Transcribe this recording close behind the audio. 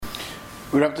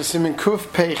We're up to Siman Kuf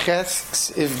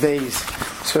Peiches Seif days.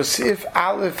 So Seif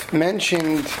Aleph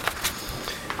mentioned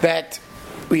that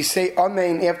we say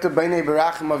Amen after Bnei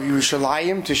Barachim of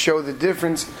Yerushalayim to show the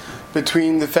difference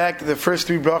between the fact that the first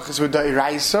three brachas were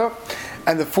Da'iraisa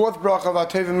and the fourth bracha of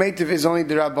Ateva Meitiv is only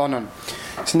the Rabbanon.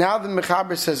 So now the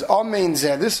Mechaber says Amen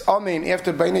Zeh. This Amen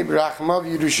after Bnei Barachim of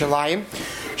Yerushalayim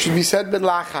should be said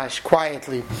b'lachash,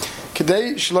 quietly.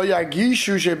 Kedei shlo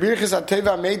yagishu shebirchas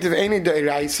Ateva Meitiv eini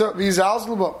Da'iraisa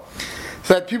v'yizalzlu bo.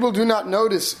 So that people do not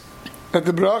notice that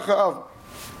the bracha of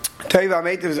Teva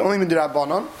Meitiv is only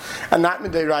midrabanon and not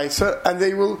midiraisa, and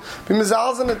they will be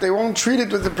mizalz in it. They won't treat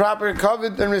it with the proper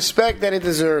kavod and respect that it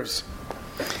deserves.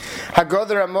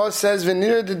 Haggadah Ramos says,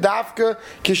 "V'nira de dafka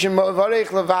kishemovarech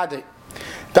levade."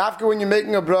 Dafka when you're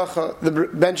making a bracha, the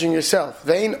benching yourself.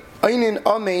 Vein einin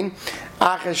amen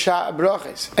achasha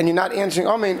brachas, and you're not answering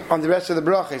amen on the rest of the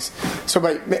brachas. So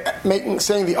by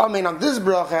saying the amen on this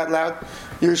bracha out loud,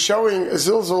 you're showing a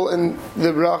zilzul in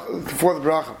the bracha before the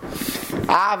bracha.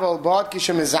 Aval bad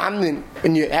kishem ezamnin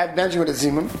when you have benching with a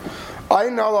zimun.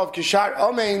 Ein alav kishar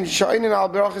amen shainin al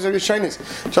brachas or yishainis.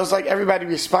 Just like everybody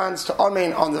responds to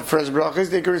amen on the first brachas,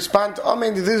 they can respond to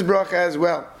amen to this bracha as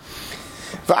well.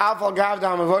 Even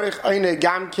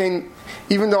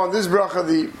though on this bracha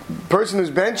the person who's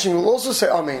benching will also say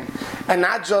amen, and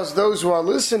not just those who are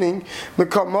listening. He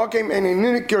could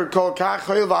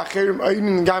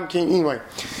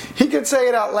say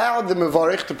it out loud, the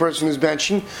mevarich, the person who's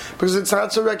benching, because it's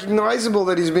not so recognizable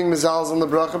that he's being mezalz on the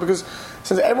bracha, because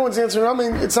since everyone's answering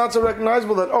amen, it's not so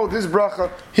recognizable that, oh, this bracha,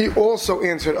 he also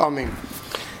answered amen.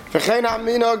 He says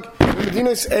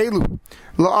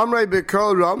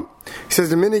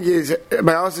the minig is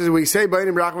by us is we say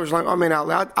Bnei Barachim Yerushalayim Amen out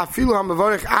loud. Afilu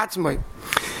hamavarich atzmai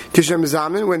kishem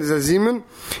zamin when there's a zimun,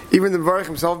 even the mevarich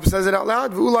himself says it out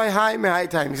loud. V'ulai hai mehai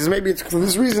time. He says maybe it's for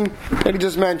this reason that he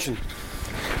just mentioned.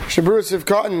 Berura Sif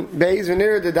Cotton Beis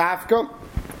v'nira de dafka.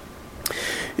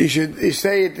 You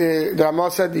say it. The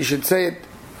Ramah said you should say it.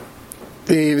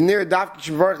 The v'nira dafka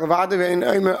shemevarich levada ve'in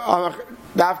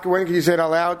dafka. When can you say it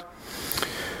out loud?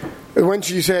 When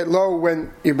should you say it low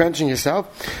when you're benching yourself?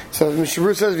 So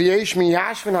Mishna says, "V'yesh mi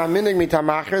yashvin haminig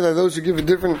mitamacher." There are those who give a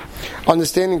different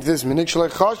understanding to this minig.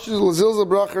 Shalechashu l'zilzal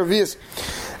bracha revius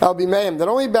al b'meim. That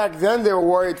only back then they were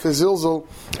worried for zilzal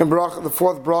and bracha, the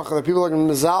fourth bracha, that people are going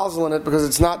to mezalzel in it because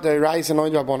it's not the rice and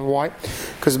only rabbanon. Why?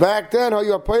 Because back then, how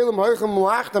you are peilim hoichem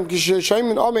mulachtam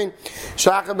kishayim amen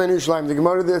shachar ben Yerushalayim. The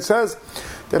Gemara there says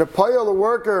that a peil, a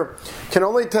worker, can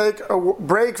only take a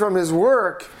break from his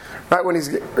work. Right when he's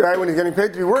getting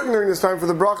paid to be working during this time for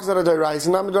the brachas that are da'iraisa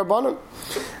and not midrabanan,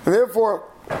 and therefore,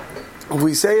 if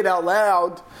we say it out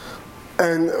loud,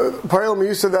 and Parim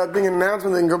used to that being an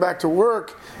announcement, they can go back to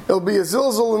work. It'll be a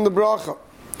zilzul in the bracha.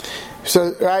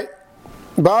 So right,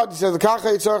 but he says the kacha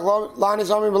yitzarich lanis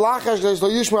amin b'lachash there's lo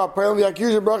yishma Parim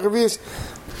v'yakiz bracha v'yis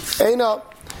eina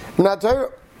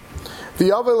natayr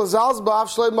v'yavel azalz ba'af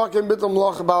shlei makim bitlam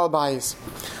loch balabayis.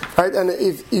 Right, and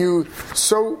if you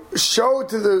so show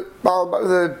to the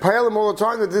Payalim all the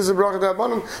time that this is a bracha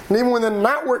d'Rabbanan, and even when they're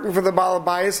not working for the Baal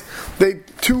Bayis,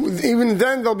 even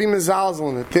then they'll be mezalzel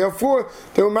in it. Therefore,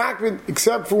 they will mark it,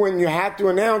 except for when you had to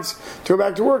announce to go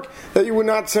back to work, that you would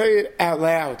not say it out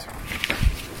loud.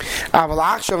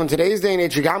 In today's day and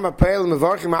age,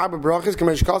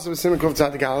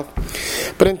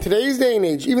 but in today's day and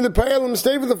age, even the Payalim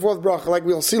stay for the fourth bracha, like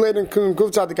we'll see later in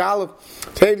Kuf Tzadik Aleph.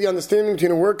 Today, the understanding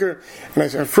between a worker and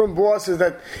a from boss is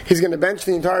that he's going to bench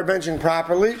the entire benching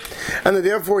properly, and that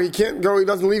therefore he can't go, he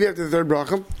doesn't leave after the third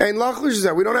bracha. And Lachlish is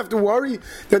that we don't have to worry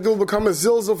that there will become a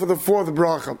zilzal for the fourth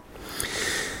bracha.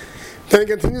 Then it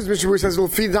continues, Mishna says, "We'll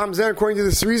feed Hamzer according to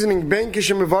this reasoning. Ben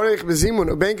kishem mevarich bezimun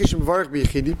or ben kishem mevarich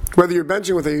b'yichidi. Whether you're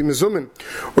benching with a mezumin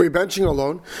or you're benching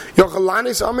alone,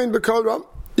 yochalanis amen b'kol.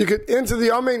 You could answer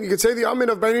the amen. You could say the amen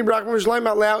of Bnei Barachim Yerushalayim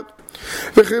out loud.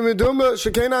 V'chimiduma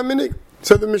shekena minig.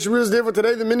 So the Mishna is there for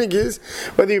today. The minig is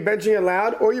whether you're benching it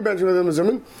loud or you're benching with a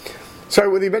mezumin. Sorry,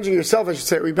 whether you're benching yourself, I should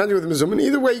say, or you're benching with a mezumin.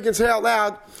 Either way, you can say out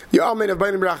loud the amen of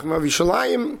Bnei Barachim of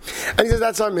Yerushalayim, and he says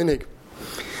that's our minig.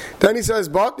 Then he says,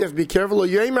 but you have to be careful.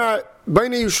 Shouldn't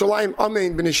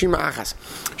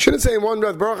say in one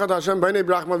breath, Baruch Atah Hashem, Bnei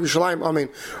Barachim Yerushalayim Amen,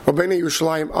 or Bnei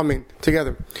Yerushalayim Amen,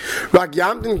 together. Rak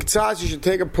Yamtin K'tzas, you should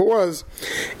take a pause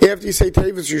after you say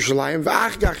Tevis Yerushalayim,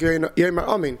 V'achgach Yomer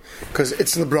Amen, because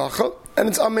it's the bracha, and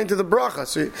it's Amen to the bracha,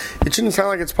 so it shouldn't sound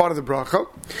like it's part of the bracha.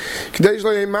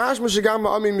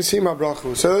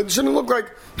 So it shouldn't look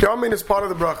like the Amen is part of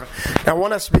the bracha. Now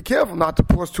one has to be careful not to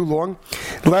pause too long,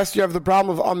 lest you have the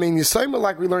problem of Amen Yisayim,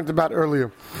 like we learned about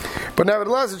earlier. But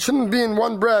nevertheless, it shouldn't be in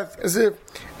one breath as if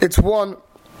it's one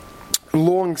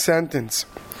long sentence.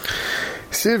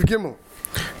 Siv Gimel.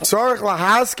 Tzarech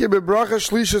lahaske bebracha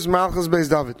shlishus malchus beis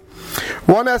David.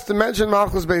 One has to mention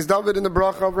malchus beis David in the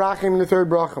bracha of Rachim in the third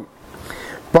bracha.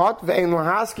 But ve'ein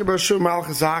lahaske b'shu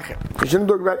malchus acher. You shouldn't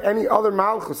talk about any other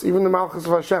malchus, even the malchus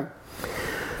of Hashem.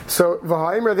 So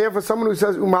v'ha'imra, therefore, someone who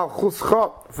says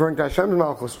u'malchuscha, referring to Hashem's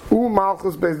malchus,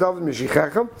 u'malchus beis David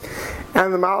mishichechem,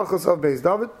 and the malchus of beis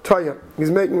David, toya,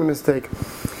 he's making a mistake.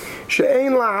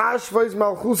 She'ein lahashvayz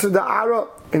malchus da'ara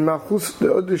in malchus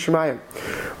de'od shemayim.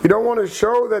 We don't want to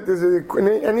show that there's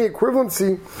any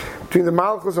equivalency between the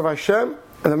malchus of Hashem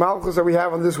and the malchus that we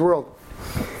have on this world.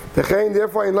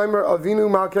 Therefore, in Leimer Avinu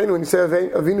Malkeinu, when you say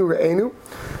Avinu Re'enu,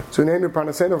 so in Einu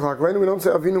Parnaseinu Chalakleinu, we don't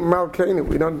say Avinu Malkeinu,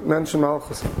 we don't mention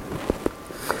malchus.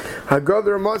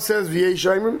 Haggadah Ramah says V'yesh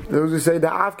Eimer, those who say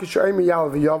Da'af K'sh'eimer Yal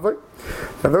V'yavai.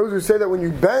 Now those who say that when you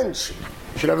bench,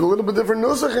 you should have a little bit different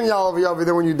nusach in Yal V'yavai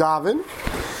than when you daven.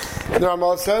 And the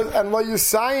Ramah says, and Lo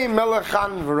Yisayim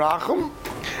Melechan V'rachum,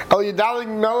 El Yidalig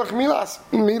Melech Milas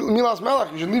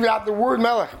Melech. You should leave out the word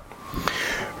Melech.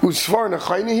 Usvar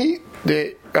Nechaynihi.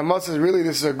 The Ramah says, really,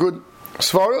 this is a good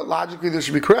svara. Logically, this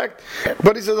should be correct.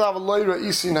 But he says, I have a loira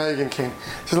isi na'egin king.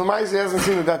 He says, Lamaisi hasn't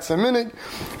seen that that's a minig.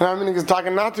 And our minig is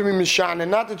talking not to be Mishna,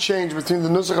 not to change between the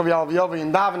nusach of Yal V'yavai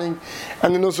in davening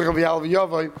and the nusach of Yal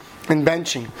V'yavai in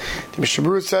benching. The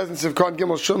Berura says in Sivkot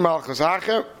Gimel Shul Malchus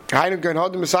Acher, Hainu Gein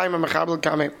Hodim Mesayim HaMechabel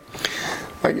Kameh.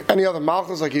 Like any other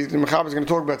malchus, like the Mechaber is going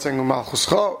to talk about saying Malchus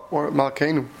Cha or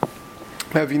Malkeinu.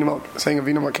 Saying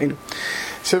Avinu Malkeinu.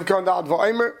 Sivkot Da'ad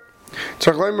V'Omer. He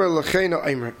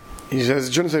says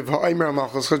it shouldn't say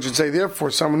Malchus, should say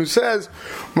therefore someone who says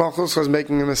Malchus is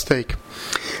making a mistake.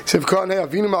 So if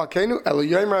Avinu Malkeinu,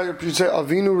 Elayomer, you say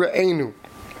Avinu Re'enu.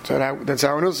 So that's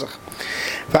our nusach.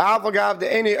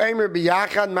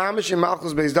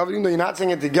 Even though you're not saying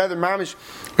it together, mamish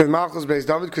with Malchus beis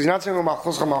David, because you're not saying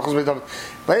Malchus beis David.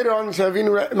 Later on, you say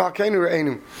Avinu Malkeinu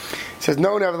Re'enu. It says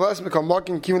no, nevertheless, become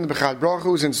mocking kivin the bechad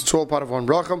bracha, since it's all part of one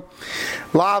bracha.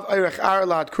 Lav eirech ar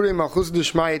lad kurei Malchus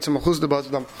d'shmai it's a Malchus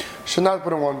d'batadam. Should not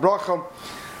put in one bracha.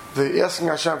 The asking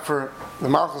Hashem for the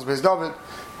Malchus beis David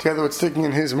together with sticking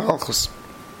in his Malchus.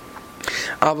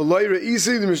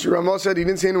 The Mishna Ramah said he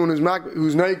didn't see anyone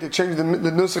who's naik to change the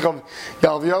nusach of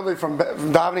Yal V'yavai from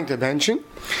davening to benching.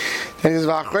 And he says,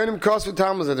 "V'achrenim kos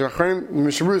v'tamas." The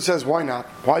Mishna Berura says, "Why not?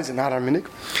 Why is it not our minik?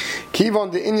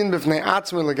 Kivon the Inyan b'fnei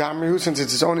atzmei legamri, since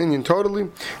it's its own Inyan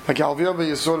totally. Like Yal V'yavai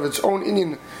is sort of its own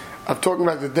Inyan of talking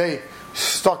about the day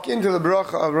stuck into the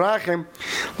bracha of Rachim.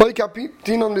 Like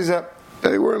Tinon is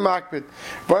they were in Makbid.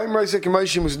 They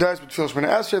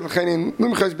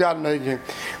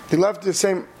left the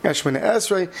same Eshmana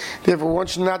Esrei, therefore one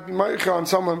should not be Meicha on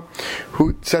someone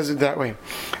who says it that way.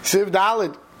 Siv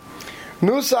Dalid.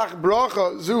 Nusach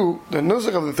bracha zu, the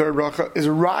nusach of the third bracha is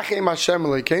Rachem Hashem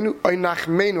Elokeinu or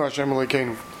Nachmenu Hashem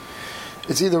Elokeinu.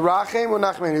 It's either Rachem or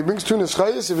Nachmenu. It brings two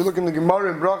Neschayos. If you look in the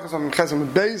Gemara in Brachas on Chesam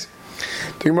Beis,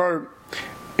 the Gemara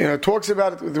talks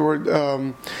about it with the word,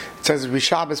 it says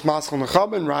Rishabes Maschal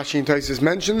Nechab, and Rashi and Taisus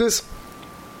mention this.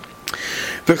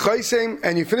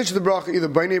 And you finish the bracha either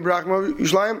B'nei Brachma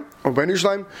Yishlayim or B'nei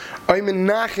Yishlayim, or even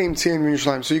Nachem Tzim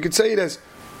Yishlayim. So you could say it as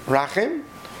Rachem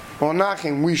or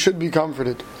Nachem, we should be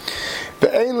comforted.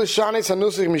 The Ein L'Shanes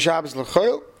HaNusach Mishabes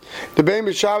L'Choyl, the Bein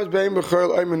B'Shabes Bein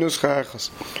B'Choyl Oim Nusach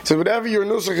Echas. So whatever your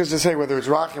nusach is to say, whether it's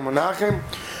Rachem or Nachem,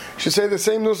 you should say the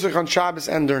same nusach on Shabbos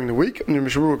and during the week. And the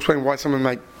Mishna will explain why someone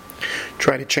might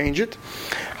try to change it.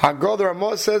 Haggadah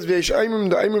Ramah says, "V'yesh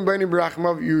Eimim the Eimim B'nei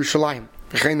B'Rachmav Yerushalayim."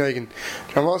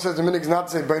 Ramah says the minhag is not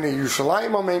to say B'nei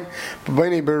Yerushalayim Amen, but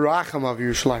B'nei B'Rachmav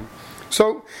Yerushalayim.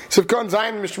 So Sivkon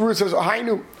Zayin Mishna Berura says,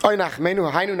 "Hainu Oy Nachmenu,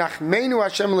 Hainu Nachmenu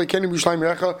Hashem Elokeinu B'Yerushalayim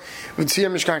Recha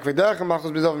V'tziyah Mishkan Kvedecha Malchus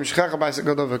beis David Mishchecha B'Yisrael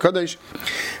Gadol V'Kodesh."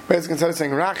 Basically, instead of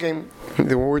saying Rachem,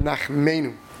 the word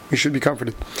Nachmenu. We should be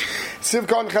comforted.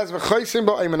 Sivkon Ches V'Choysim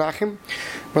B'Oy Menachem.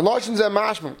 But Lashon Zeh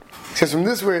Mashma. He says from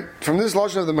this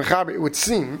Lashon of the Mechaber, it would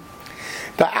seem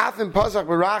that Afin Pasach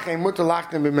B'Rachem Mutar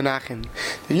Lachtem B'Menachem.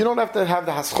 That you don't have to have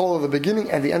the Haschol of the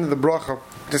beginning and the end of the bracha,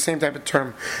 the same type of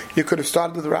term. You could have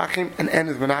started with Rachem and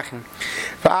ended with Menachem.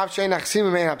 V'Av Shein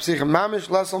Achsim Amein HaPsichim Mamish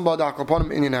Lesson B'Adal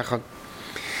Kolponim Inyan Echad.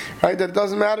 Right, that it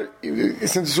doesn't matter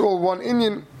since it's all one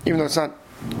Inyan, even though it's not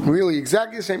really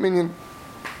exactly the same Inyan.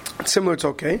 Similar, it's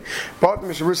okay. But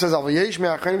Mishna Berura says, "Al yesh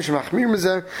me'achayim shemachmir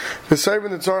mezeh v'sayvin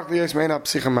the tzarich liyesh me'ena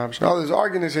psichim mamish." Now there's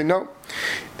arguing. They say no,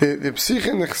 the psichim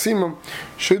and the chsimim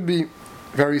should be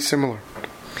very similar.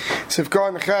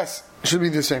 Sivkon and ches should be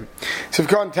the same.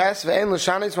 Sivkon tes ve'en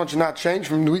l'shanis one should not change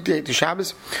from the weekday to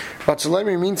Shabbos. But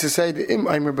Shalomim means to say the im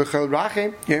aimer b'chol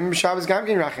rachem yom Shabbos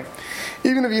gamkin rachem.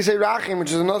 Even if you say rachem,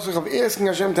 which is a nusach of asking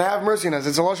Hashem to have mercy on us,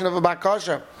 it's a lashon of a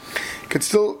bakasha. could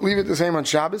still leave it the same on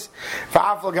Shabbos.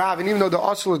 And even though the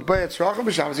Asl is Bayat Srachim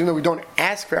b'Shabbos, even though we don't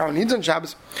ask for our needs on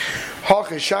Shabbos,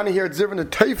 Shani here it's different.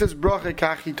 The Teifes Bracha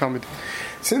Kachi Tamid.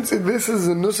 Since this is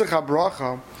a Nusach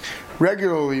HaBracha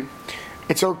regularly,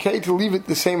 it's okay to leave it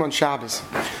the same on Shabbos.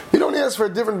 You don't ask for a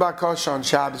different bakasha on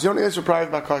Shabbos. You don't ask for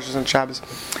private bakashas on Shabbos.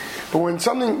 But when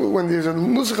there's a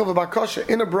nusach of a bakasha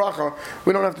in a bracha,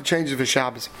 we don't have to change it for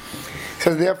Shabbos. It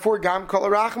says therefore, gam kol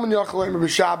rachman yachaloim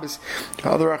b'Shabbos.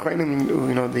 Other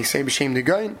rachmanim, they say b'shem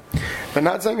degayin, but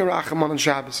not saying a rachman on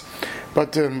Shabbos.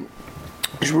 But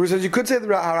Berura says you could say the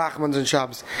rachmans on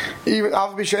Shabbos. Even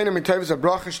av b'shenim mitayvus a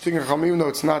bracha shting chacham, even though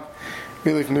it's not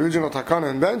really from the original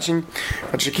takana and benching,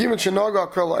 but shekim and shenaga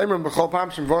kol emrim b'chol pam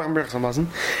shem vorchem birchas hamazon.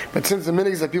 But since the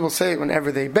minhag is that people say it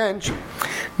whenever they bench,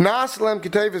 nas lem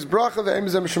kitayvus bracha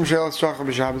ve'emzem shem shelas shachar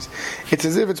b'Shabbos. It's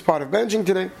as if it's part of benching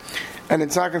today, and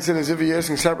it's not considered as if you're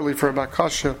asking separately for a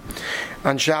bakasha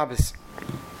on Shabbos.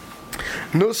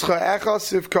 Nuscha echas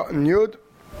sivka and yud.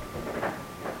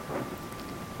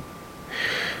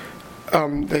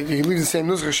 He leaves the same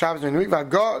nusach Shabbos during the week. The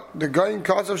guy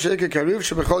kasav sheikah karuv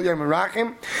shebechol yom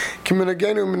merachim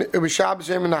kimenagenu b'Shabbos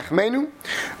yom menachmenu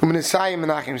u'menisayim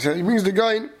menachim. So he brings the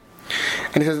guy, and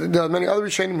he says there are many other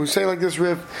rishonim who say like this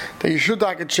riff that you should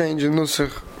take a change in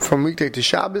nusach from weekday to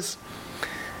Shabbos.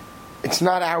 It's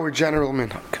not our general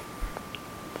minhag.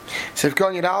 Seif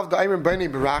Kol Yirav Da'imer B'nei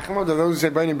Berachimov. Those who say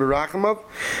B'nei Berachimov.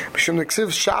 B'shem Neksiv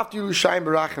Shafti Yerushalayim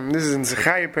Berachim. This is in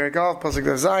Zechariah Perek Aleph Pasuk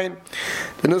Zayin.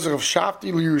 The nusach of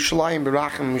Shafti Yerushalayim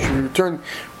Berachim. We should return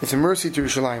with mercy to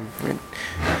Yerushalayim.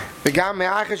 The Gam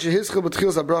Me'achas Shehischel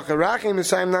B'tchilas HaBracha Rachim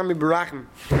Nisayim Nami Berachim.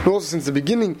 Also since the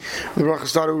beginning, the bracha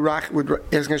started with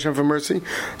asking Hashem for mercy.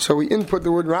 So we input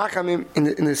the word Rachamim in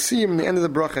the Siyam in the end of the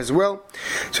bracha as well.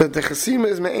 So that the Chasima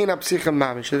is Me'ein HaPsicha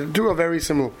Mamish. The two are very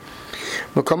similar.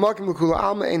 Either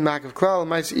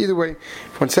way,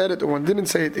 if one said it or one didn't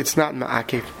say it, it's not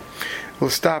ma'akiv. We'll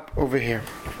stop over here.